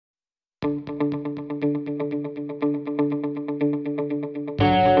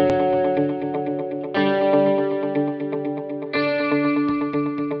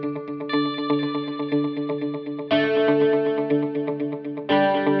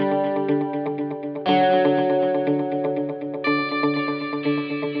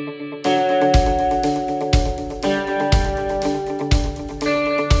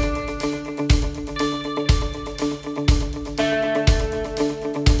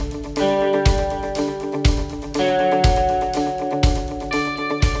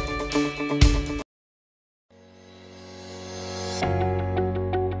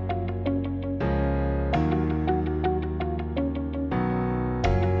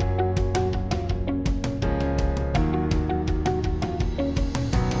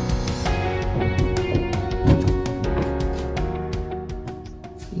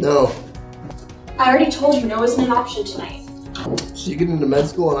No. I already told you no isn't an option tonight. So you get into med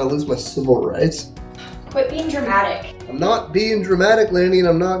school and I lose my civil rights? Quit being dramatic. I'm not being dramatic, Laney, and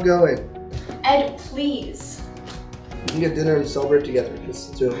I'm not going. Ed, please. We can get dinner and celebrate together,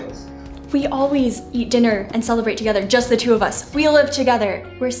 just the two of us. We always eat dinner and celebrate together, just the two of us. We live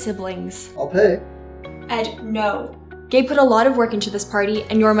together. We're siblings. I'll pay. Ed, no. Gabe put a lot of work into this party,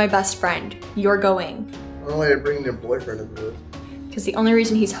 and you're my best friend. You're going. I don't know why you're bringing your boyfriend into it. Because the only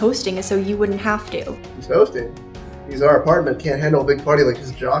reason he's hosting is so you wouldn't have to. He's hosting. He's our apartment, can't handle a big party like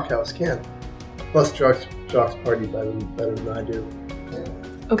his jock house can. Plus, Jock's party better than I do.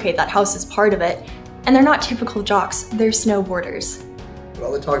 Okay, that house is part of it. And they're not typical jocks, they're snowboarders. But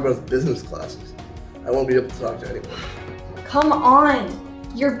all they talk about is business classes. I won't be able to talk to anyone. Come on!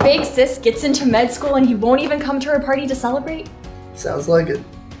 Your big sis gets into med school and he won't even come to her party to celebrate? Sounds like it.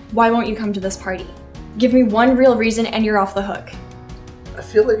 Why won't you come to this party? Give me one real reason and you're off the hook. I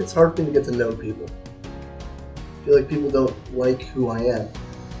feel like it's hard for me to get to know people. I feel like people don't like who I am.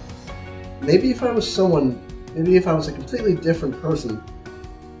 Maybe if I was a completely different person,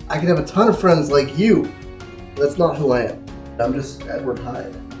 I could have a ton of friends like you. But that's not who I am. I'm just Edward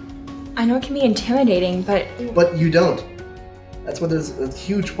Hyde. I know it can be intimidating, but... But you don't. That's why there's a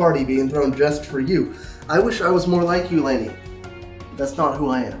huge party being thrown just for you. I wish I was more like you, Laney. That's not who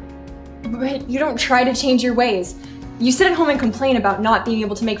I am. But you don't try to change your ways. You sit at home and complain about not being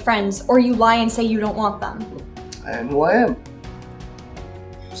able to make friends, or you lie and say you don't want them. I am who I am.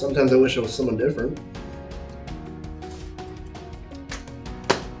 Sometimes I wish I was someone different.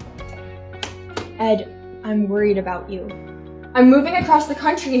 Ed, I'm worried about you. I'm moving across the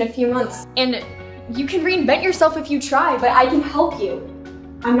country in a few months, and you can reinvent yourself if you try, but I can help you.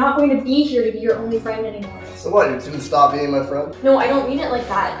 I'm not going to be here to be your only friend anymore. So what, you're just gonna stop being my friend? No, I don't mean it like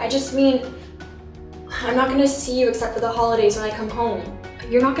that. I just mean, I'm not gonna see you except for the holidays when I come home.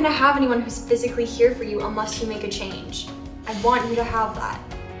 You're not gonna have anyone who's physically here for you unless you make a change. I want you to have that.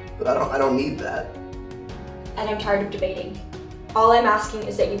 But I don't need that. And I'm tired of debating. All I'm asking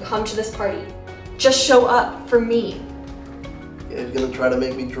is that you come to this party. Just show up for me. Gabe's gonna try to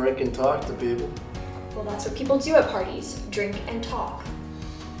make me drink and talk to people. Well, that's what people do at parties. Drink and talk.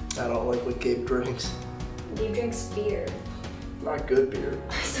 I don't like what Gabe drinks. Gabe drinks beer. Not good beer.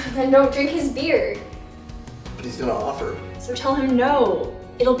 So then don't drink his beer. But he's gonna offer. So tell him no.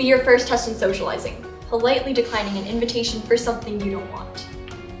 It'll be your first test in socializing. Politely declining an invitation for something you don't want.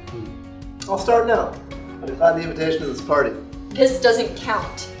 I'll start now. I declined the invitation to this party. This doesn't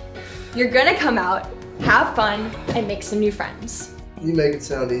count. You're gonna come out, have fun, and make some new friends. You make it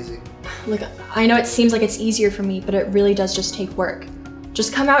sound easy. Look, I know it seems like it's easier for me, but it really does just take work.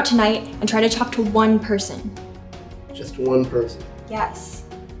 Just come out tonight and try to talk to one person. Just one person. Yes.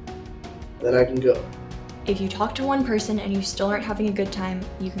 Then I can go. If you talk to one person and you still aren't having a good time,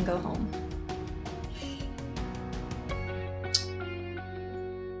 you can go home.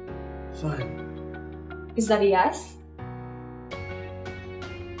 Fine. Is that a yes?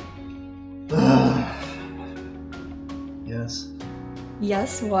 Yes.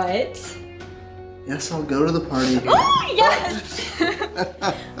 Yes, what? Yes, I'll go to the party. Oh, yes!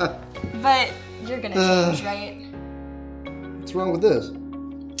 But you're gonna change, right? What's wrong with this?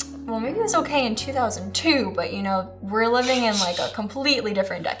 Well, maybe it was okay in 2002, but you know, we're living in like a completely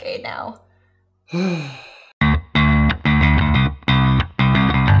different decade now.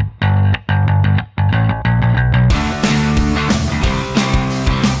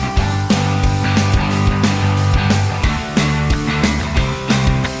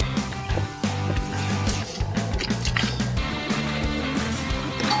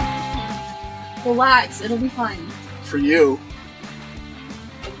 Relax, it'll be fun. For you.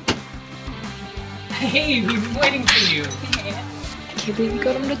 Hey, we've been waiting for you. I can't believe you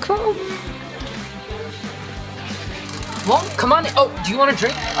got him to come. Well, come on. Oh, do you want a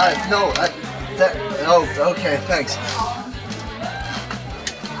drink? Okay, thanks.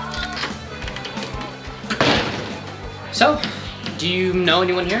 So, do you know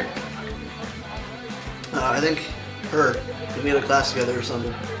anyone here? I think her. We had a class together or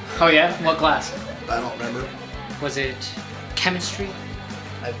something. Oh yeah? What class? I don't remember. Was it chemistry?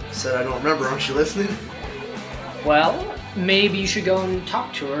 I said I don't remember. Aren't you listening? Well, maybe you should go and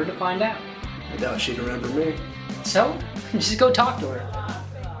talk to her to find out. I doubt she'd remember me. So, just go talk to her.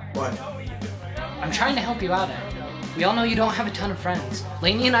 Why? I'm trying to help you out, Ed. We all know you don't have a ton of friends.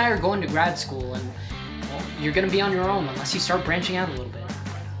 Lainey and I are going to grad school, and well, you're gonna be on your own unless you start branching out a little bit.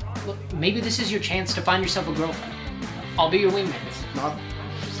 Look, maybe this is your chance to find yourself a girlfriend. I'll be your wingman.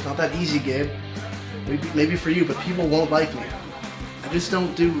 It's not that easy, Gabe. Maybe for you, but people won't like me. I just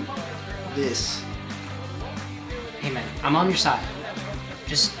don't do this. Hey man, I'm on your side.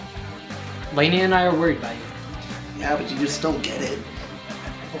 Just, Lainey and I are worried about you. Yeah, but you just don't get it.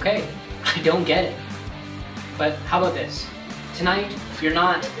 Okay, I don't get it. But how about this? Tonight, you're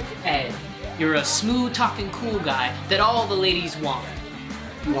not Ed. You're a smooth-talking cool guy that all the ladies want.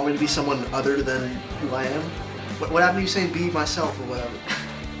 You want me to be someone other than who I am? What happened to you saying be myself or whatever?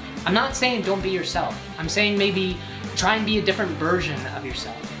 I'm not saying don't be yourself. I'm saying maybe try and be a different version of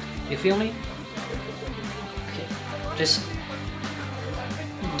yourself. You feel me? Okay, just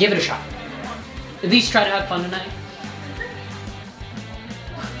give it a shot. At least try to have fun tonight.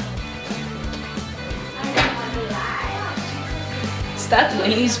 Is that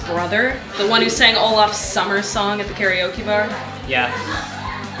Lainey's brother? The one who sang Olaf's summer song at the karaoke bar? Yeah.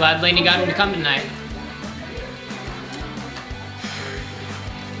 Glad Lainey got him to come tonight.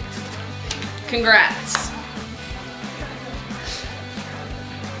 Congrats.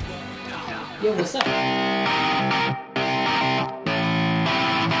 Yo, what's up?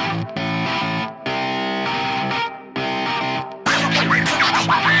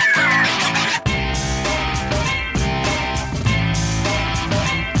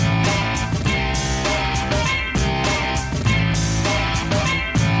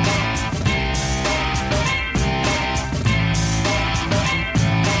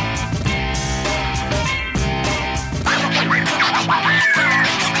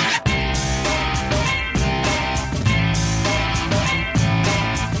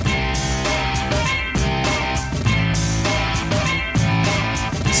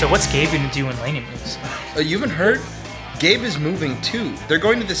 So what's Gabe gonna do when Lainey moves? You haven't heard? Gabe is moving too. They're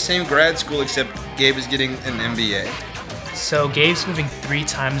going to the same grad school, except Gabe is getting an MBA. So Gabe's moving 3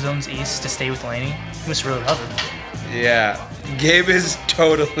 time zones east to stay with Lainey? He must really love her. Yeah, Gabe is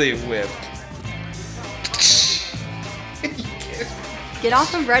totally whipped. Get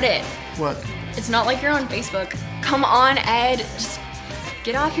off of Reddit. What? It's not like you're on Facebook. Come on, Ed. Just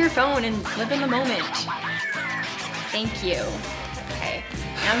get off your phone and live in the moment. Thank you. Okay.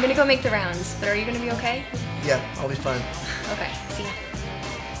 Now I'm gonna go make the rounds, but are you gonna be okay? Yeah, I'll be fine. Okay, see ya.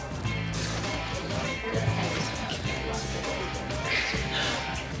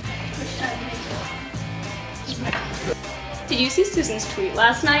 Did you see Susan's tweet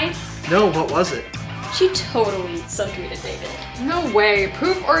last night? No, what was it? She totally subtweeted David. No way.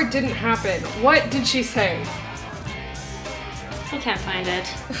 Proof or it didn't happen. What did she say? I can't find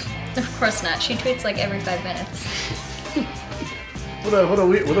it. Of course not. She tweets like every 5 minutes. What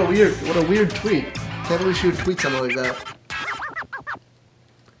a weird tweet. Can't believe she would tweet something like that.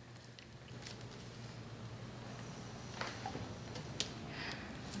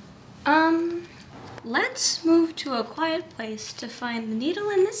 Let's move to a quiet place to find the needle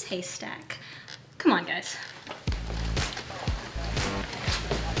in this haystack. Come on, guys.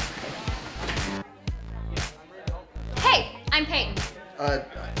 Hey, I'm Peyton.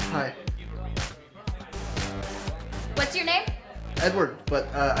 Hi. What's your name? Edward,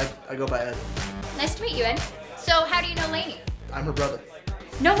 but I go by Ed. Nice to meet you, Ed. So, how do you know Lainey? I'm her brother.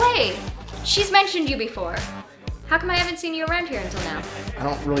 No way! She's mentioned you before. How come I haven't seen you around here until now? I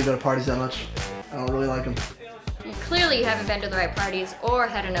don't really go to parties that much. I don't really like them. Well, clearly you haven't been to the right parties or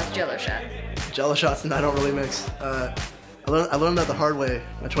had enough Jello shot. Jello shots and I don't really mix. I learned that the hard way.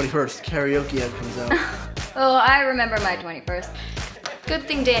 My 21st karaoke Ed comes out. Oh, I remember my 21st. Good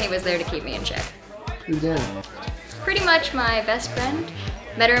thing Danny was there to keep me in check. Who's Danny? Pretty much my best friend.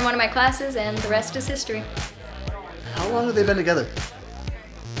 Met her in one of my classes and the rest is history. How long have they been together?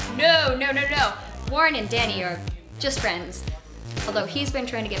 No. Warren and Danny are just friends. Although he's been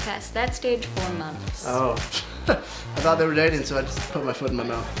trying to get past that stage for months. Oh. I thought they were dating, so I just put my foot in my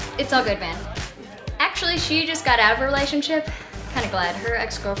mouth. It's all good, man. Actually, she just got out of a relationship. Kinda glad. Her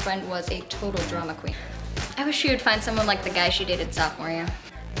ex-girlfriend was a total drama queen. I wish she would find someone like the guy she dated sophomore year.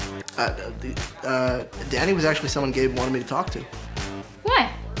 Danny was actually someone Gabe wanted me to talk to.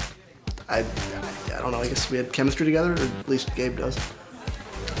 Why? I don't know, I guess we had chemistry together, or at least Gabe does.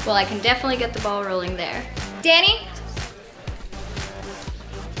 Well, I can definitely get the ball rolling there. Danny?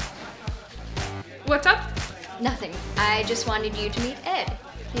 What's up? Nothing. I just wanted you to meet Ed.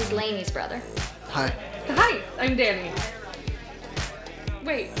 He's Lainey's brother. Hi. Hi, I'm Danny.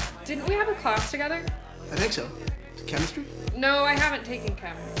 Wait, didn't we have a class together? I think so. Chemistry? No, I haven't taken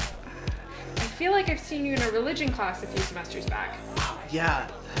chem. I feel like I've seen you in a religion class a few semesters back. Yeah,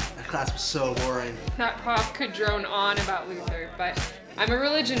 that class was so boring. That prof could drone on about Luther, but I'm a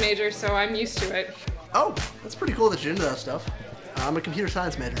religion major, so I'm used to it. Oh, that's pretty cool that you're into that stuff. I'm a computer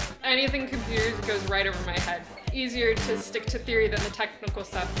science major. Anything computers goes right over my head. Easier to stick to theory than the technical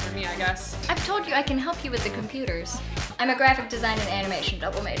stuff for me, I guess. I've told you I can help you with the computers. I'm a graphic design and animation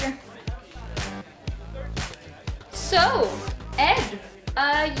double major. So, Ed,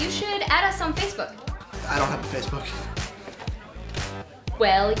 You should add us on Facebook. I don't have a Facebook.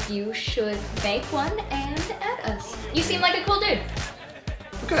 Well, you should make one and add us. You seem like a cool dude.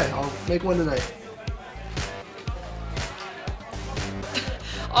 Okay, I'll make one tonight.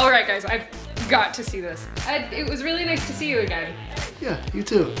 All right, guys, I've got to see this. Ed, it was really nice to see you again. Yeah, you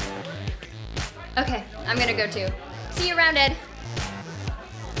too. Okay, I'm gonna go too. See you around, Ed.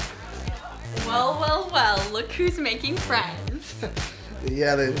 Well, well, well, look who's making friends.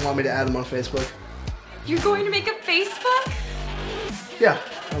 Yeah, they want me to add them on Facebook. You're going to make a Facebook? Yeah,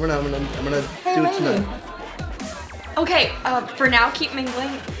 I'm gonna do it tonight. Okay, for now, keep mingling.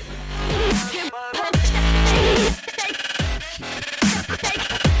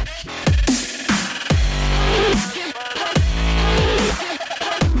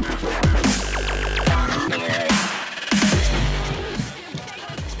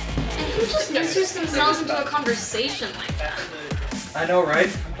 Who just introduced themselves into a conversation like that? I know, right?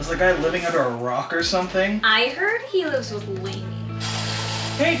 Was the guy living under a rock or something? I heard he lives with Lainey.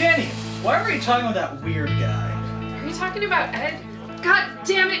 Hey, Danny, why were you talking about that weird guy? Are you talking about Ed? God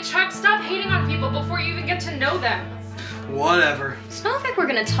damn it, Chuck, stop hating on people before you even get to know them. Whatever. It's not like we're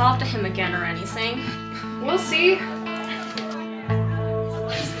gonna talk to him again or anything. We'll see.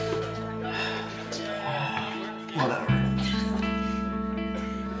 Whatever.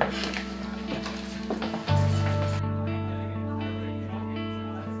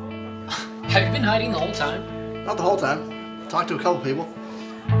 Have you been hiding the whole time? Not the whole time. Talked to a couple people.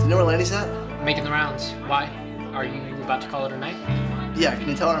 Do you know where Laney's at? Making the rounds. Why? Are you about to call it a night? Yeah, can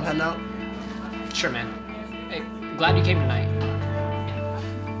you tell her I'm heading out? Sure, man. Hey, glad you came tonight.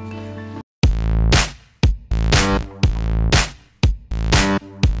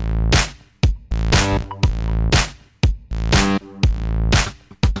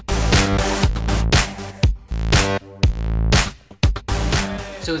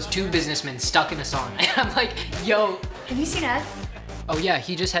 So it's two businessmen stuck in a sauna. And I'm like, yo. Have you seen Ed? Oh yeah,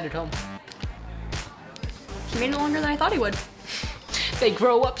 he just headed home. He made it longer than I thought he would. They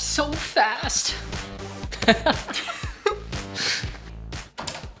grow up so fast.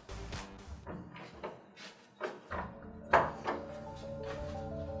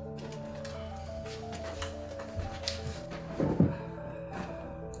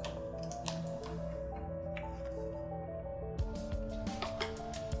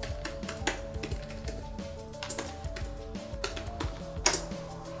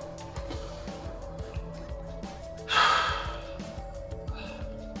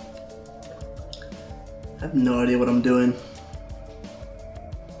 I have no idea what I'm doing.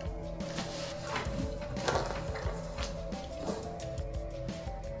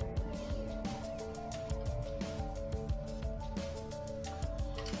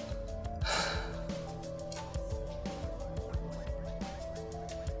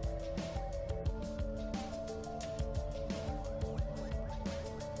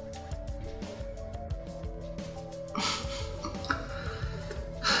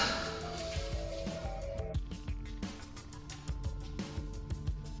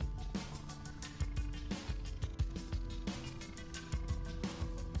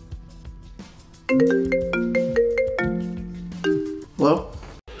 Hello?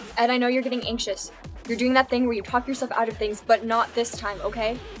 Ed, I know you're getting anxious. You're doing that thing where you talk yourself out of things, but not this time,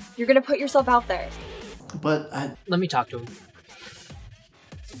 okay? You're gonna put yourself out there. But Let me talk to him.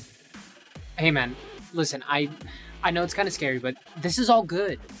 Hey man, listen, I know it's kind of scary, but this is all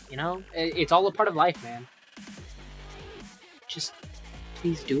good, you know? It's all a part of life, man. Just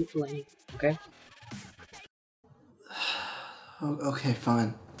please do it for Lainey, okay? Okay,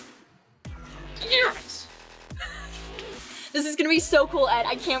 fine. Yes! This is gonna be so cool, Ed.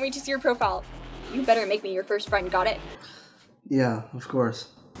 I can't wait to see your profile. You better make me your first friend, got it? Yeah, of course.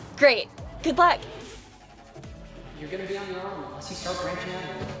 Great. Good luck. You're gonna be on your own unless you start branching out.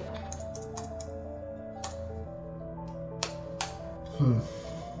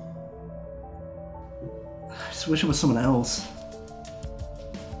 I just wish it was someone else.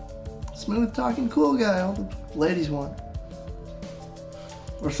 Smooth talking cool guy all the ladies want.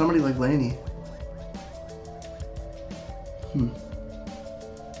 Or somebody like Lainey.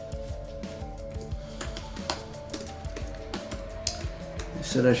 They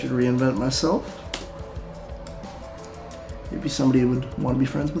said I should reinvent myself. Maybe somebody would want to be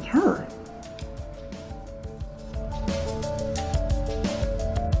friends with her.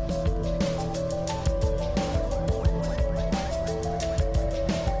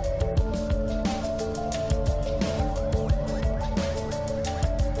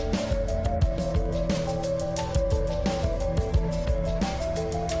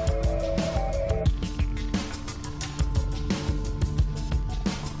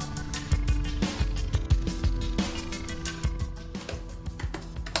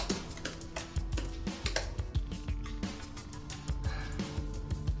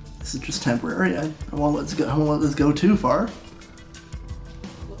 this is just temporary. I won't let this go too far.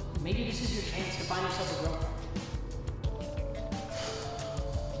 Maybe this is your chance to find yourself a girlfriend.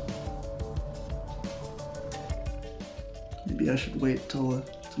 Maybe I should wait till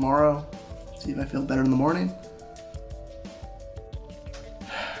tomorrow, see if I feel better in the morning.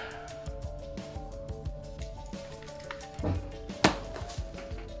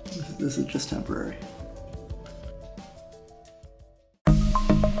 This is just temporary.